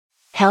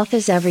Health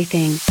is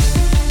everything.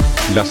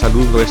 La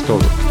salud lo es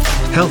todo.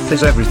 Health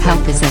is everything.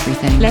 Health is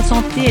everything. La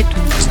santé est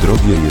tout.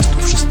 Zdrowie jest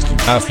wszystkim.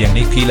 Afya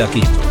ni kila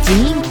kitu.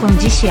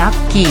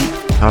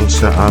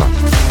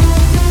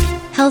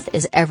 Health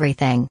is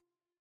everything.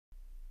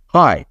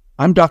 Hi,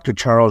 I'm Dr.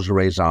 Charles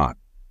Raison.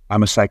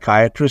 I'm a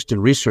psychiatrist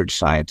and research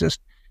scientist,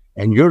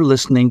 and you're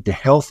listening to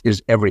Health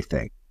is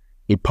Everything,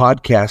 a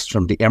podcast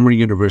from the Emory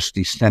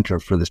University Center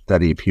for the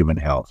Study of Human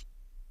Health.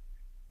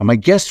 And my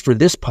guest for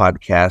this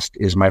podcast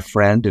is my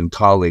friend and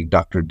colleague,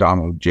 Dr.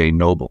 Donald J.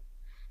 Noble.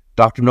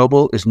 Dr.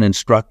 Noble is an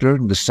instructor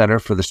in the Center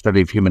for the Study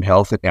of Human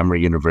Health at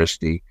Emory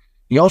University.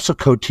 He also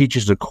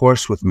co-teaches a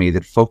course with me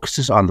that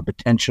focuses on the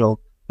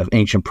potential of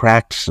ancient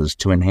practices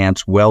to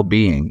enhance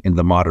well-being in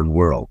the modern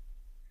world.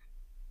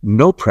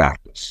 No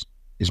practice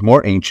is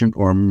more ancient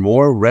or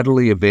more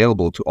readily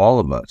available to all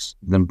of us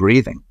than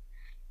breathing.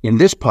 In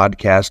this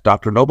podcast,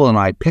 Dr. Noble and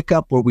I pick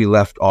up where we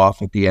left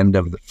off at the end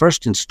of the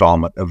first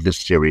installment of this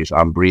series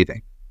on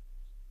breathing.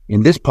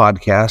 In this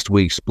podcast,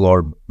 we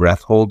explore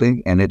breath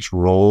holding and its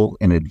role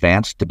in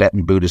advanced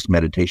Tibetan Buddhist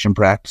meditation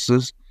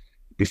practices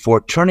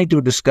before turning to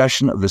a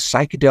discussion of the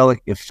psychedelic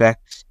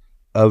effects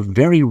of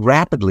very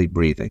rapidly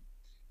breathing,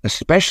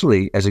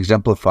 especially as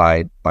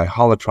exemplified by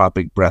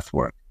holotropic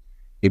breathwork,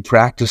 a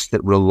practice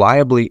that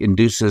reliably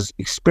induces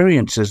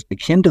experiences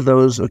akin to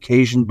those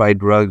occasioned by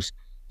drugs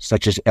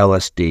such as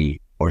LSD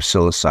or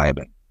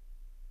psilocybin.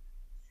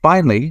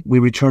 Finally, we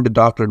return to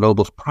Dr.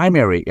 Noble's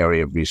primary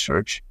area of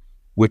research,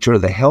 which are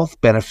the health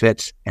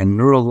benefits and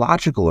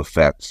neurological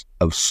effects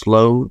of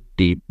slow,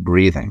 deep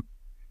breathing.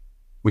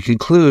 We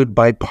conclude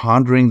by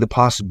pondering the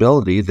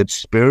possibility that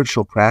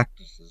spiritual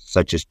practices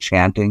such as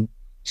chanting,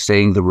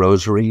 saying the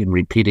rosary, and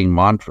repeating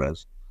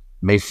mantras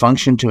may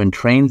function to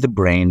entrain the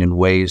brain in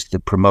ways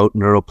that promote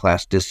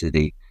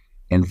neuroplasticity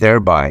and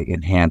thereby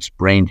enhance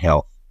brain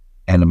health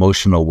and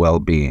emotional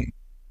well-being.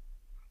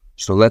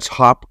 So let's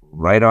hop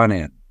right on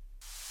in.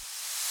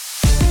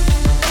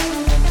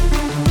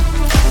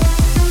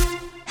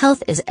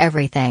 Health is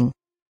everything.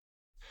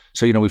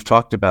 So, we've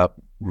talked about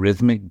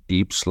rhythmic,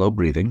 deep, slow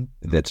breathing.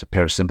 That's a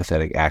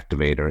parasympathetic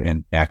activator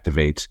and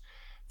activates,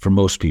 for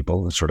most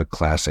people, a sort of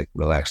classic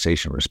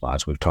relaxation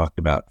response. We've talked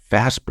about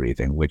fast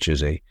breathing, which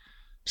is a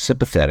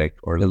sympathetic,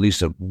 or at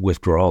least a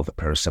withdrawal of the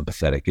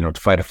parasympathetic,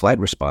 to fight a flight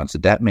response,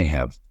 that may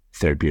have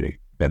therapeutic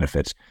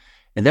benefits.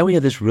 And then we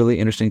have this really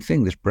interesting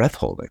thing, this breath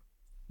holding,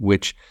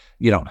 which,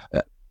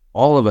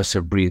 all of us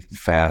have breathed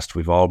fast.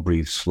 We've all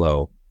breathed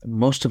slow.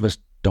 Most of us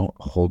don't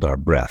hold our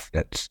breath.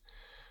 But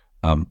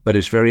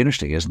it's very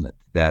interesting, isn't it?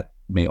 That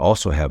may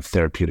also have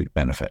therapeutic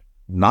benefit,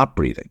 not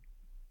breathing.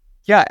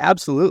 Yeah,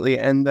 absolutely.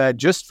 And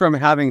just from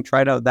having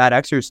tried out that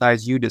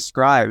exercise you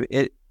describe,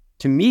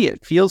 to me,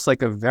 it feels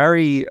like a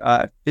very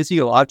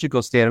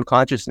physiological state of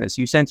consciousness.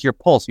 You sense your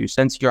pulse, you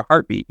sense your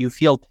heartbeat, you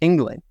feel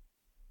tingling.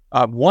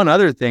 One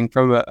other thing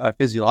from a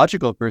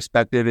physiological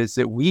perspective is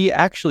that we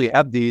actually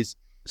have these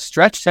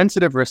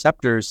stretch-sensitive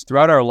receptors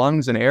throughout our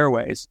lungs and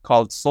airways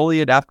called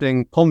slowly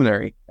adapting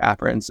pulmonary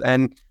afferents.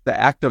 And the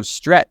act of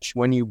stretch,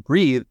 when you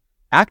breathe,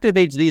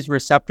 activates these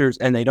receptors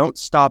and they don't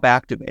stop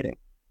activating.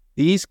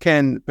 These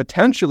can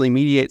potentially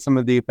mediate some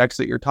of the effects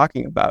that you're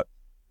talking about.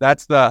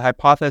 That's the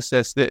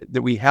hypothesis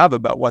that we have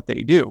about what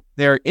they do.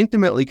 They're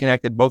intimately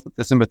connected both with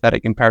the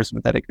sympathetic and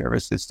parasympathetic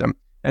nervous system.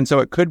 And so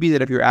it could be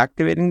that if you're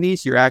activating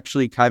these, you're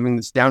actually having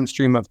this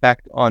downstream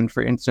effect on,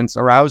 for instance,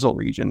 arousal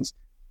regions,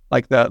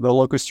 like the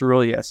locus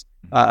coeruleus,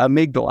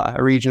 amygdala,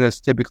 a region that's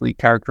typically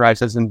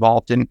characterized as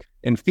involved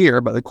in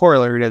fear, but the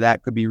corollary to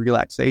that could be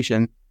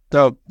relaxation.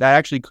 So that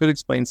actually could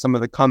explain some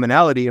of the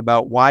commonality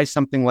about why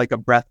something like a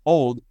breath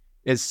hold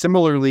is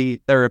similarly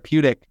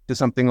therapeutic to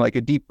something like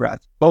a deep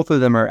breath. Both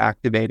of them are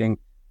activating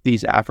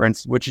these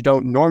afferents, which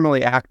don't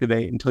normally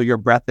activate until your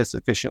breath is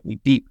sufficiently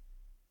deep.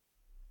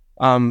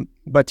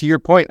 But to your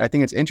point, I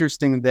think it's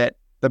interesting that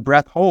the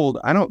breath hold,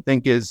 I don't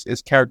think is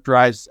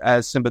characterized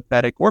as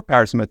sympathetic or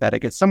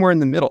parasympathetic. It's somewhere in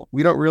the middle.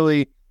 We don't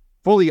really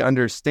fully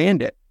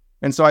understand it.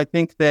 And so I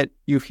think that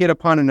you've hit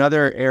upon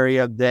another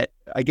area that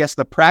I guess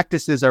the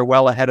practices are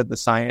well ahead of the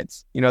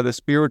science. The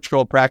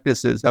spiritual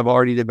practices have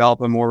already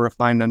developed a more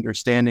refined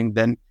understanding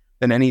than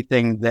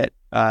anything that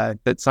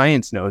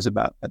science knows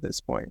about at this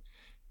point.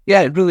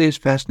 Yeah, it really is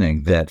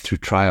fascinating that through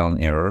trial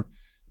and error,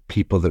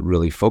 people that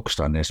really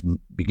focused on this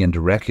begin to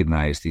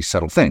recognize these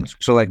subtle things.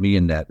 So like me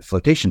in that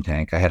flotation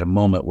tank, I had a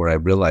moment where I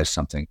realized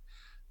something,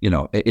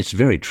 it's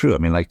very true.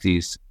 Like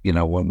these,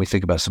 when we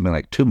think about something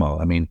like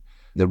Tummo,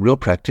 the real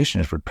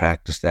practitioners would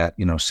practice that,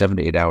 7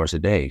 to 8 hours a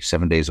day,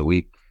 7 days a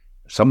week,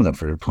 some of them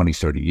for 20,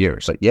 30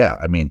 years. Like, yeah,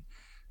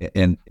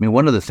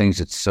 one of the things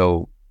that's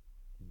so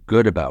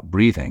good about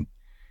breathing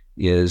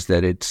is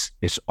that it's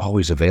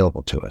always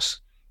available to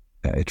us.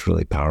 It's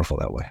really powerful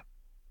that way.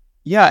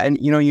 Yeah, and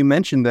you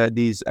mentioned that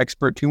these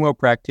expert Tummo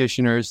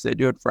practitioners that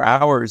do it for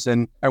hours,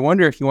 and I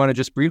wonder if you want to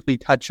just briefly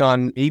touch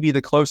on maybe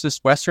the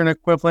closest Western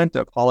equivalent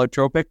of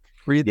holotropic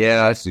breathing.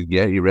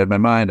 Yeah, you read my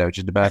mind. I was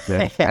just about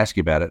to ask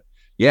you about it.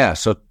 Yeah,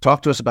 so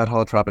talk to us about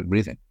holotropic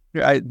breathing.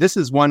 This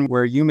is one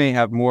where you may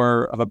have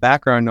more of a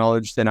background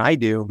knowledge than I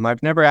do.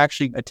 I've never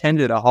actually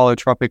attended a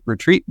holotropic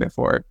retreat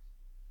before.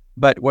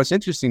 But what's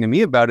interesting to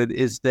me about it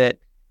is that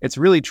it's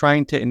really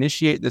trying to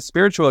initiate the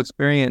spiritual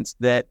experience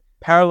that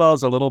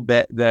parallels a little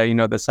bit the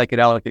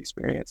psychedelic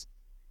experience.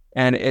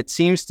 And it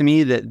seems to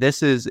me that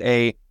this is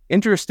a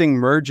interesting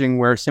merging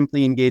where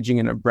simply engaging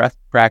in a breath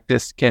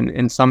practice can,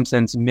 in some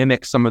sense,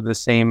 mimic some of the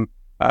same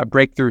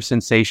breakthrough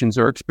sensations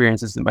or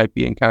experiences that might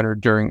be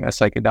encountered during a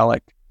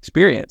psychedelic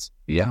experience.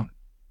 Yeah.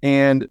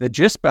 And the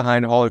gist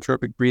behind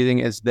holotropic breathing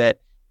is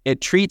that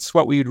it treats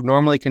what we would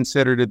normally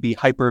consider to be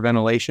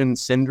hyperventilation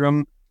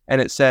syndrome.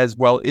 And it says,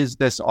 well, is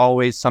this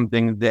always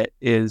something that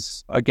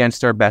is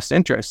against our best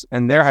interests?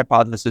 And their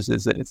hypothesis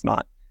is that it's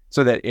not.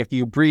 So that if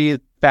you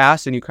breathe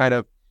fast and you kind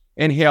of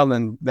inhale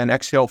and then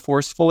exhale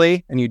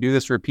forcefully, and you do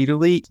this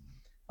repeatedly,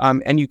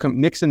 and you can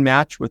mix and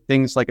match with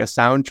things like a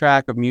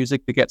soundtrack of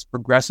music that gets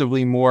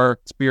progressively more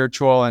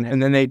spiritual.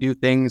 And then they do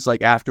things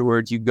like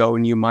afterwards, you go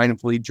and you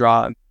mindfully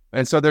draw.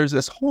 And so there's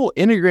this whole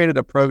integrated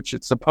approach.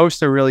 It's supposed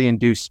to really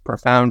induce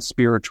profound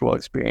spiritual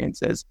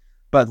experiences.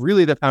 But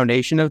really the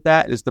foundation of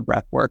that is the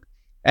breath work.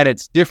 And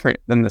it's different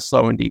than the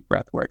slow and deep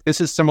breath work. This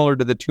is similar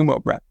to the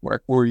Tummo breath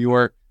work, where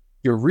you're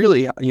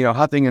really,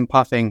 huffing and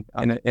puffing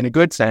in a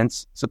good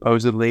sense,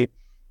 supposedly.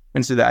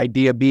 And so the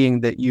idea being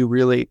that you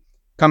really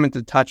come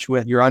into touch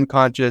with your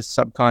unconscious,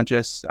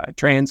 subconscious,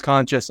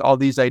 transconscious, all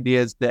these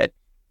ideas that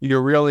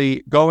you're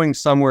really going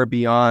somewhere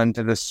beyond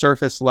to the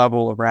surface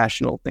level of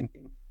rational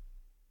thinking.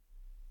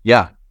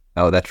 Yeah.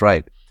 Oh, that's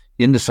right.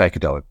 In the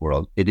psychedelic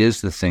world, it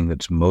is the thing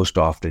that's most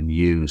often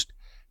used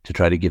to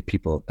try to give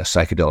people a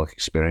psychedelic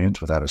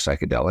experience without a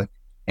psychedelic.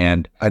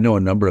 And I know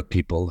a number of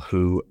people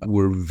who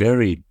were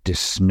very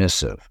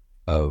dismissive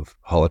of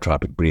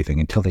holotropic breathing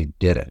until they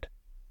did it.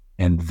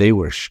 And they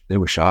were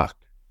shocked.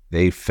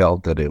 They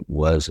felt that it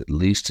was at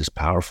least as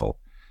powerful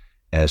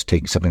as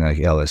taking something like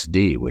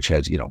LSD, which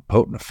has,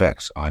 potent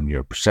effects on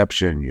your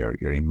perception,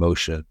 your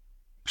emotion.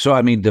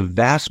 So, the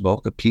vast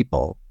bulk of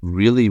people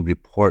really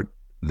report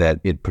that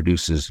it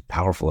produces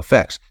powerful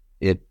effects.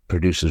 It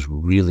produces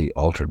really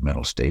altered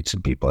mental states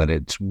in people. And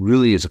it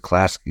really is a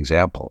classic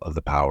example of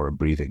the power of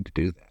breathing to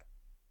do that.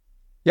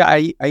 Yeah,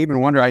 I even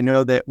wonder, I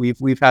know that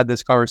we've had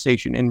this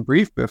conversation in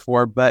brief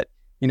before, but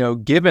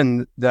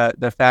given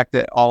the fact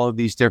that all of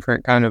these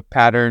different kind of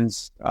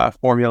patterns,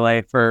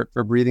 formulae for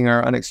breathing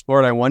are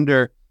unexplored, I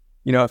wonder,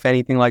 if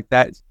anything like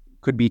that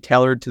could be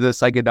tailored to the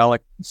psychedelic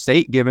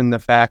state, given the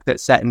fact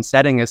that set and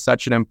setting is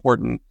such an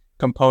important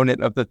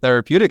component of the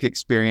therapeutic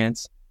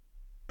experience.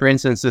 For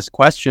instance, this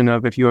question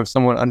of if you have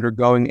someone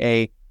undergoing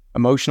a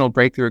emotional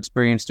breakthrough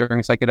experience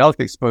during psychedelic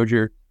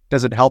exposure,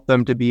 does it help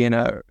them to be in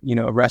a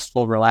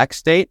restful, relaxed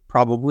state?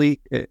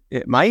 Probably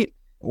it might.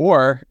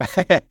 Or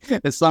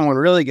is someone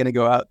really going to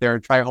go out there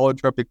and try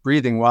holotropic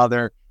breathing while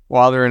they're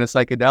in a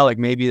psychedelic?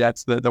 Maybe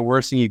that's the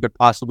worst thing you could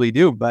possibly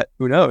do, but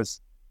who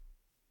knows?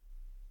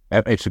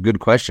 It's a good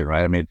question,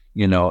 right?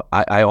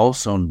 I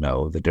also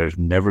know that there's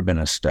never been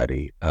a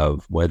study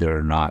of whether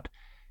or not,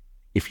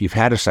 if you've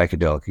had a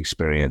psychedelic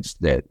experience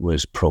that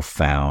was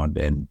profound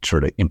and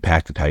sort of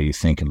impacted how you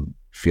think and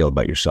feel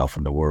about yourself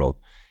and the world,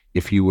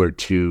 if you were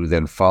to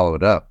then follow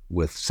it up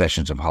with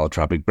sessions of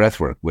holotropic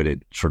breathwork, would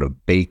it sort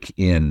of bake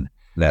in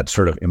that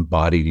sort of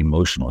embodied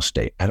emotional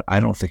state? I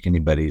don't think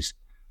anybody's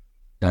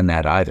done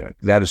that either.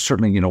 That is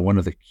certainly, one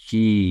of the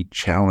key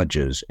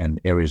challenges and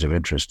areas of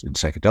interest in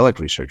psychedelic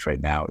research right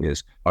now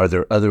is, are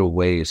there other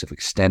ways of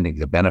extending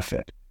the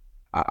benefit?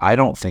 I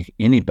don't think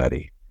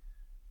anybody,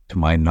 to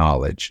my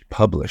knowledge,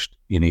 published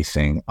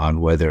anything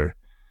on whether,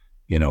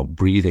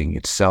 breathing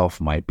itself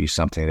might be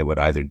something that would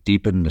either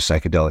deepen the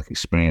psychedelic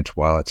experience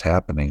while it's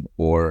happening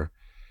or,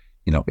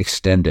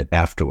 extend it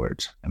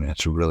afterwards.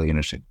 That's really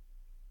interesting.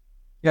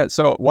 Yeah,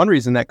 so one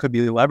reason that could be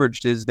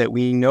leveraged is that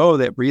we know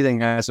that breathing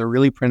has a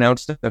really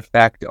pronounced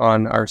effect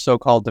on our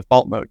so-called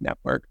default mode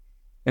network.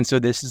 And so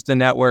this is the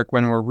network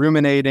when we're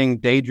ruminating,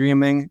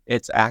 daydreaming,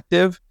 it's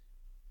active.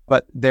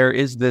 But there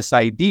is this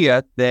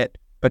idea that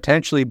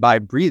potentially by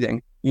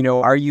breathing,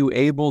 are you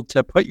able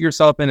to put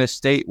yourself in a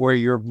state where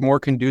you're more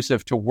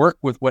conducive to work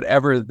with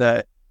whatever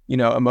the,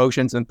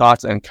 emotions and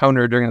thoughts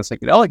encountered during the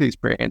psychedelic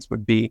experience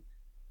would be?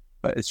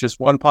 But it's just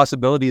one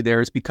possibility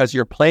there is because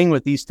you're playing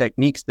with these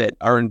techniques that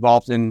are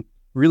involved in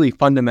really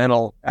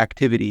fundamental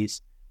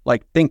activities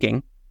like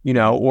thinking,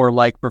 or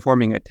like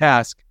performing a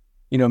task.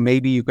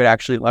 Maybe you could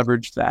actually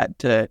leverage that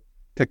to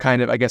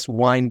kind of, I guess,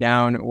 wind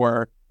down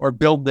or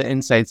build the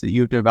insights that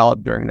you've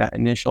developed during that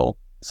initial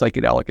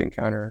psychedelic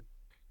encounter.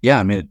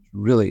 Yeah, it's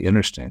really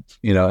interesting.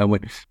 And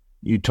when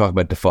you talk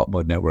about default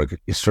mode network,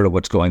 it's sort of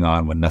what's going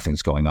on when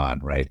nothing's going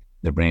on, right?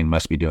 The brain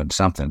must be doing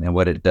something. And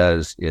what it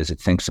does is it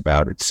thinks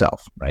about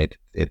itself, right?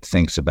 It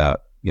thinks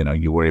about,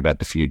 you worry about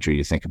the future,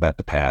 you think about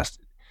the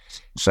past.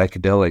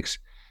 Psychedelics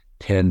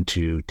tend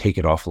to take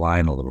it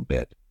offline a little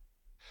bit.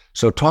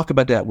 So talk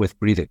about that with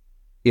breathing.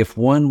 If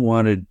one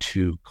wanted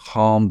to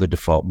calm the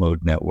default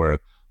mode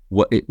network,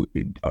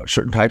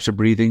 certain types of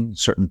breathing,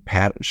 certain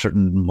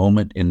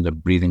moment in the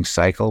breathing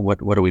cycle, what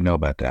do we know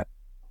about that?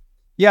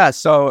 Yeah,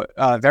 so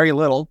very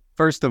little.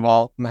 first of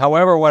all.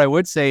 However, what I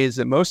would say is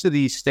that most of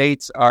these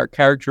states are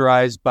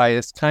characterized by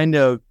this kind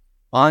of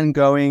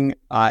ongoing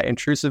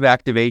intrusive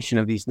activation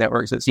of these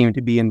networks that seem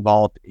to be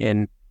involved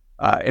in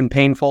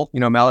painful,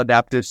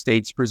 maladaptive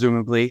states,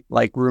 presumably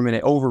like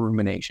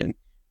over-rumination.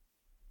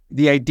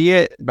 The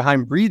idea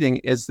behind breathing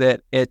is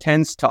that it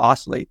tends to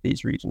oscillate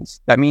these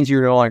regions. That means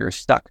you're no longer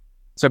stuck.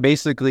 So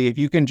basically, if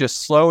you can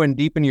just slow and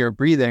deepen your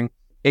breathing,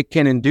 it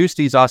can induce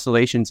these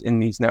oscillations in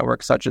these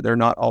networks such that they're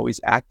not always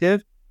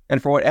active.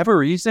 And for whatever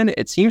reason,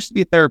 it seems to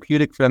be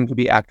therapeutic for them to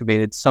be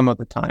activated some of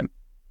the time,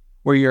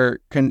 where you're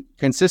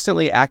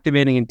consistently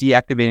activating and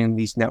deactivating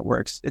these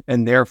networks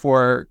and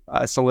therefore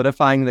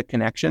solidifying the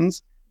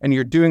connections. And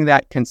you're doing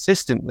that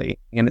consistently.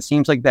 And it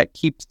seems like that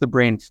keeps the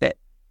brain fit.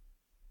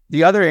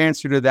 The other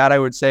answer to that, I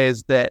would say,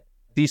 is that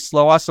these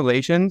slow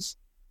oscillations,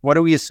 what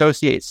do we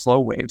associate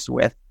slow waves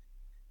with?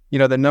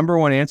 The number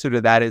one answer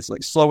to that is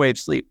like slow wave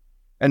sleep.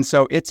 And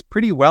so it's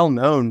pretty well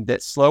known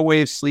that slow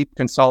wave sleep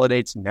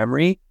consolidates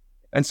memory.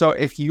 And so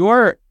if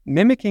you're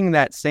mimicking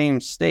that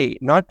same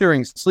state, not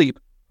during sleep,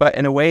 but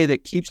in a way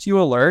that keeps you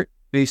alert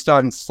based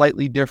on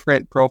slightly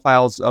different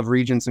profiles of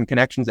regions and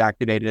connections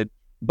activated,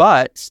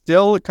 but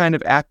still kind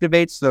of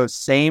activates those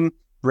same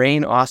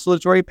brain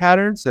oscillatory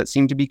patterns that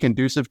seem to be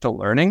conducive to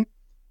learning,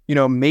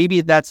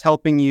 maybe that's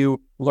helping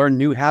you learn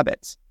new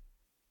habits.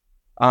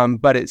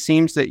 But it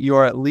seems that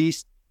you're at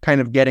least kind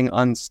of getting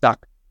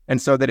unstuck.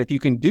 And so that if you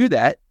can do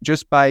that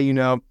just by,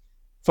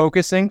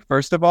 focusing,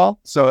 first of all.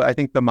 So I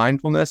think the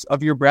mindfulness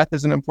of your breath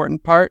is an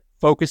important part,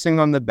 focusing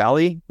on the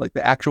belly, like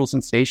the actual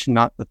sensation,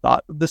 not the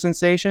thought of the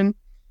sensation.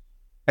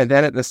 And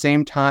then at the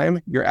same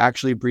time, you're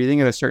actually breathing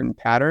in a certain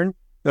pattern.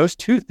 Those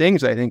two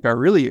things, I think, are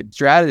really a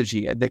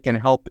strategy that can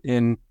help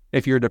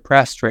if you're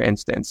depressed, for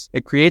instance.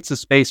 It creates a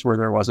space where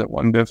there wasn't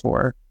one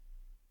before.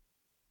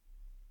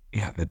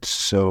 Yeah, that's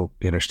so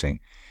interesting.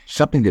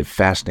 Something that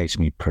fascinates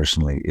me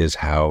personally is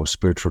how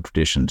spiritual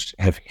traditions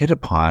have hit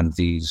upon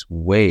these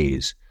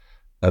ways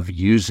of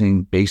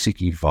using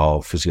basic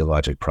evolved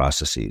physiologic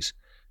processes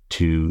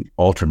to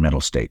alter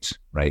mental states,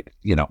 right?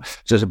 So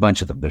there's a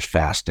bunch of them. There's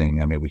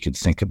fasting. I mean, we could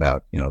think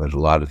about, there's a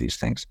lot of these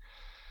things.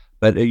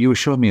 But you were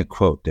showing me a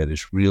quote that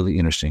is really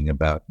interesting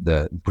about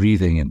the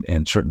breathing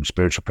and certain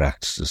spiritual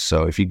practices.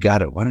 So if you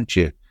got it, why don't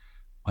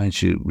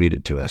you read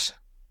it to us?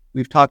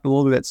 We've talked a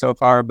little bit so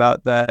far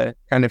about the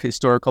kind of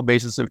historical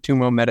basis of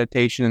Tummo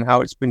meditation and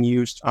how it's been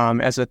used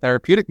as a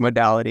therapeutic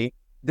modality.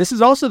 This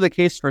is also the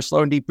case for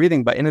slow and deep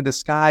breathing, but in a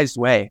disguised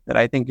way that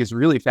I think is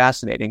really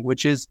fascinating,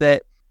 which is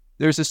that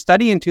there's a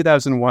study in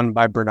 2001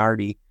 by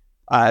Bernardi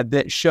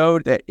that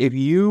showed that if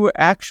you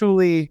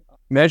actually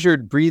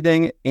measured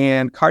breathing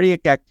and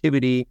cardiac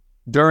activity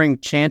during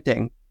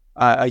chanting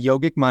a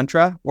yogic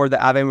mantra or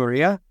the Ave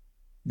Maria,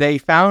 they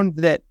found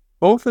that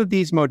both of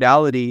these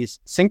modalities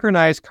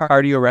synchronize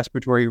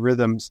cardiorespiratory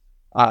rhythms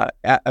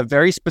at a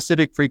very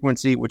specific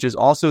frequency, which is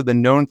also the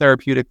known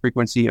therapeutic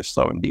frequency of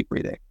slow and deep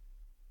breathing.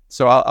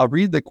 So I'll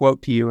read the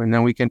quote to you, and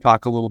then we can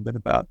talk a little bit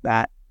about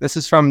that. This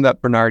is from the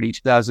Bernardi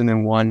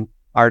 2001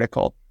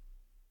 article.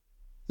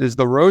 It says,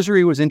 the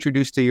rosary was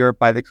introduced to Europe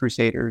by the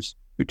Crusaders,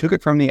 who took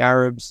it from the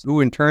Arabs,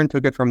 who in turn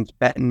took it from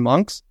Tibetan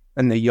monks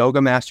and the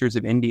yoga masters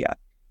of India.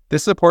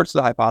 This supports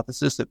the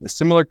hypothesis that the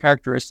similar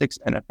characteristics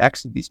and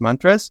effects of these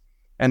mantras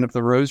and of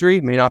the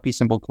rosary may not be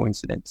simple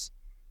coincidence.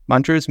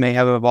 Mantras may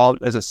have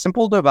evolved as a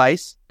simple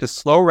device to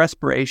slow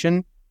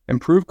respiration,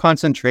 improve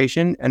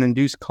concentration, and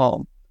induce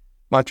calm.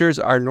 Mantras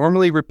are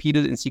normally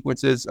repeated in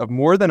sequences of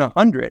more than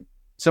 100,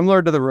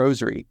 similar to the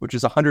rosary, which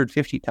is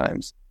 150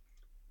 times.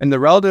 And the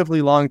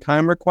relatively long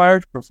time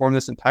required to perform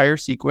this entire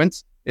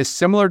sequence is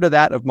similar to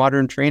that of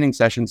modern training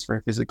sessions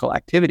for physical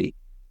activity.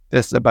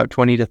 This is about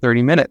 20 to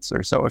 30 minutes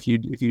or so if you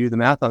do the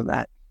math on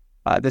that.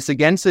 This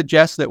again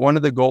suggests that one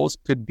of the goals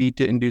could be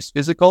to induce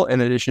physical in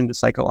addition to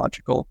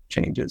psychological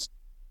changes.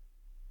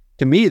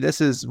 To me,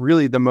 this is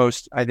really the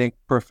most, I think,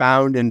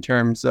 profound in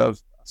terms of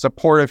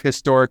supportive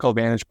historical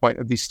vantage point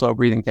of these slow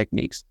breathing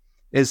techniques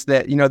is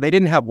that, they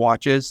didn't have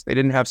watches, they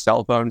didn't have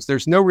cell phones.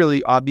 There's no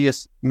really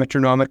obvious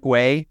metronomic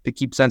way to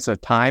keep sense of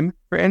time,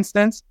 for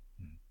instance.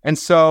 And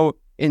so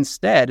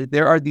instead,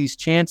 there are these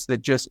chants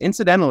that just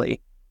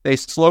incidentally, they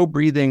slow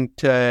breathing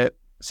to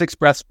 6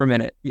 breaths per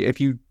minute.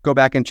 If you go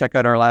back and check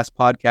out our last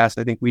podcast,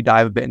 I think we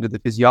dive a bit into the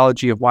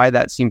physiology of why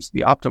that seems to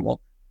be optimal.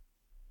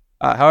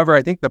 However,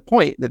 I think the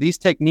point that these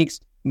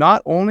techniques,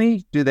 not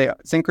only do they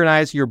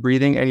synchronize your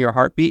breathing and your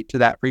heartbeat to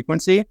that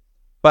frequency,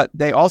 but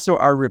they also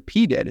are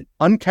repeated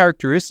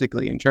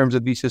uncharacteristically in terms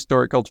of these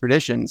historical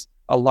traditions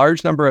a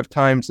large number of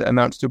times that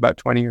amounts to about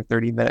 20 or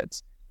 30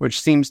 minutes,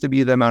 which seems to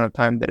be the amount of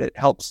time that it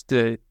helps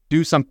to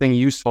do something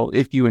useful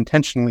if you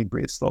intentionally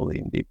breathe slowly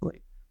and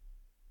deeply.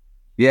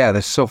 Yeah,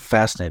 that's so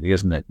fascinating,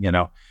 isn't it?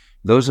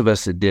 Those of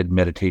us that did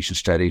meditation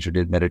studies or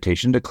did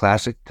meditation,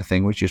 the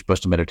thing was you're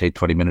supposed to meditate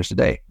 20 minutes a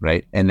day,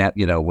 right? And that,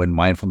 when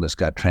mindfulness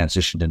got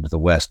transitioned into the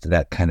West,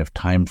 that kind of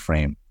time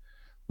frame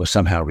was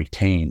somehow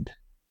retained.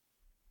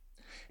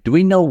 Do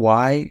we know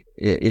why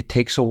it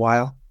takes a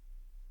while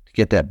to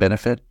get that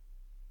benefit?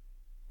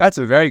 That's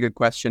a very good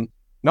question.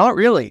 Not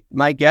really.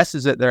 My guess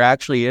is that there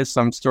actually is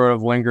some sort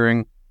of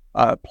lingering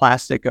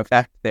plastic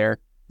effect there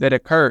that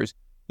occurs.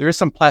 There is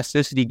some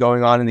plasticity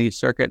going on in these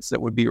circuits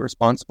that would be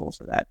responsible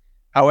for that.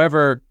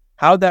 However,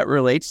 how that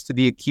relates to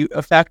the acute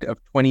effect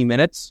of 20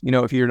 minutes,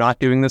 if you're not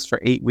doing this for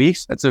 8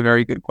 weeks, that's a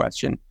very good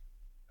question.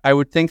 I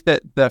would think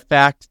that the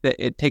fact that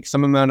it takes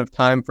some amount of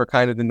time for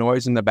kind of the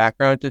noise in the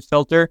background to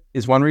filter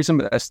is one reason,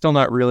 but that's still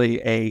not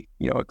really a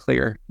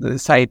clear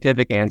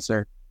scientific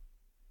answer.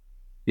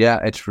 Yeah,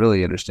 it's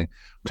really interesting.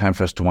 Time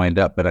for us to wind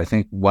up, but I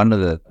think one of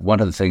the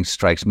things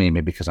strikes me,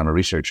 maybe because I'm a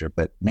researcher,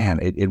 but man,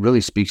 it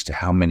really speaks to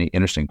how many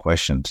interesting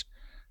questions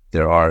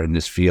there are in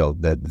this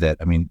field.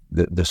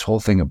 This whole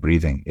thing of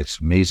breathing, it's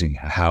amazing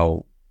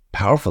how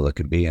powerful it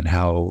can be, and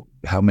how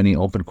many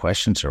open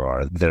questions there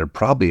are that are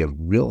probably of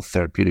real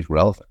therapeutic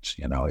relevance.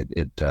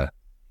 If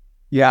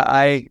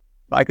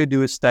I could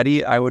do a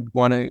study, I would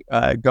want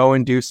to go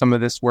and do some of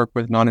this work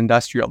with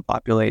non-industrial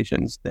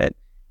populations that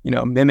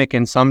mimic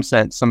in some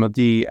sense some of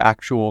the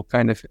actual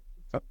kind of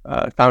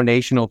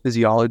foundational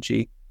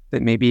physiology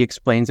that maybe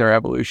explains our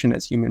evolution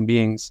as human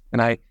beings,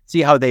 and I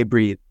see how they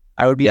breathe.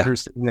 I would be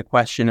interested in the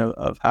question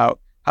of how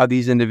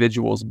these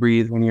individuals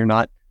breathe when you're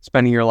not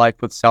spending your life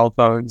with cell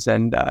phones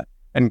and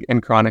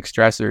chronic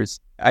stressors.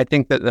 I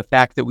think that the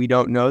fact that we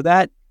don't know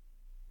that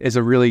is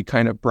a really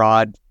kind of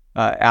broad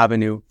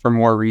avenue for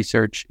more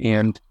research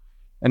and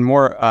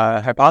more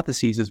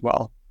hypotheses as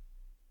well.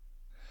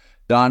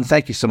 Don,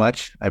 thank you so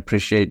much. I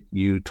appreciate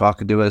you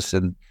talking to us,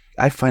 and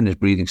I find this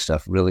breathing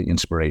stuff really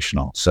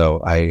inspirational.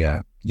 So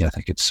I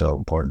think it's so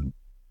important.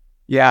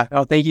 Yeah.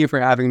 Oh, thank you for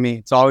having me.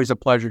 It's always a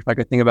pleasure. If I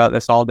could think about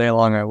this all day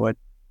long, I would.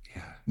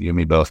 Yeah, you and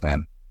me both,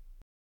 man.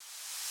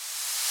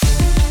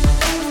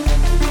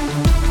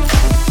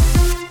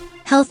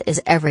 Health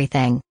is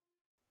everything.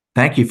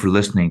 Thank you for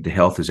listening to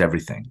Health is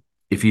Everything.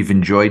 If you've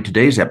enjoyed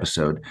today's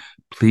episode,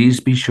 please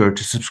be sure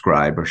to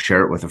subscribe or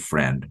share it with a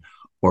friend,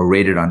 or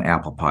rate it on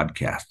Apple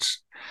Podcasts.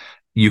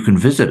 You can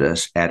visit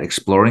us at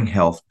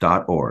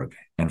exploringhealth.org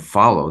and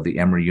follow the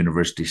Emory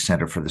University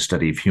Center for the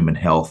Study of Human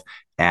Health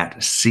at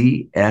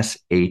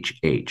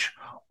CSHH,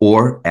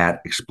 or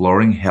at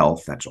Exploring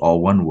Health, that's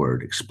all one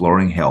word,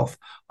 Exploring Health,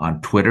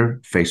 on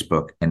Twitter,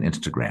 Facebook, and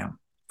Instagram.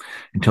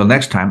 Until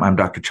next time, I'm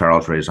Dr.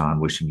 Charles Raison,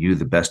 wishing you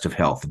the best of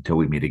health until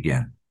we meet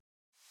again.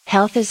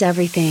 Health is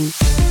everything.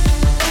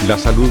 La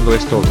salud lo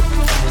es todo.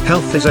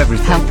 Health is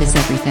everything. Health is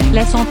everything.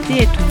 La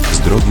santé est tout.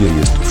 Zdrowie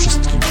jest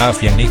wszystkim.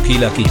 Afya ni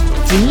kila kitu.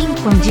 Key.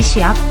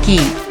 Key.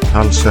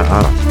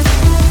 Al-Sa'ara.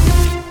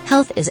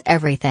 Health is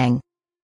everything.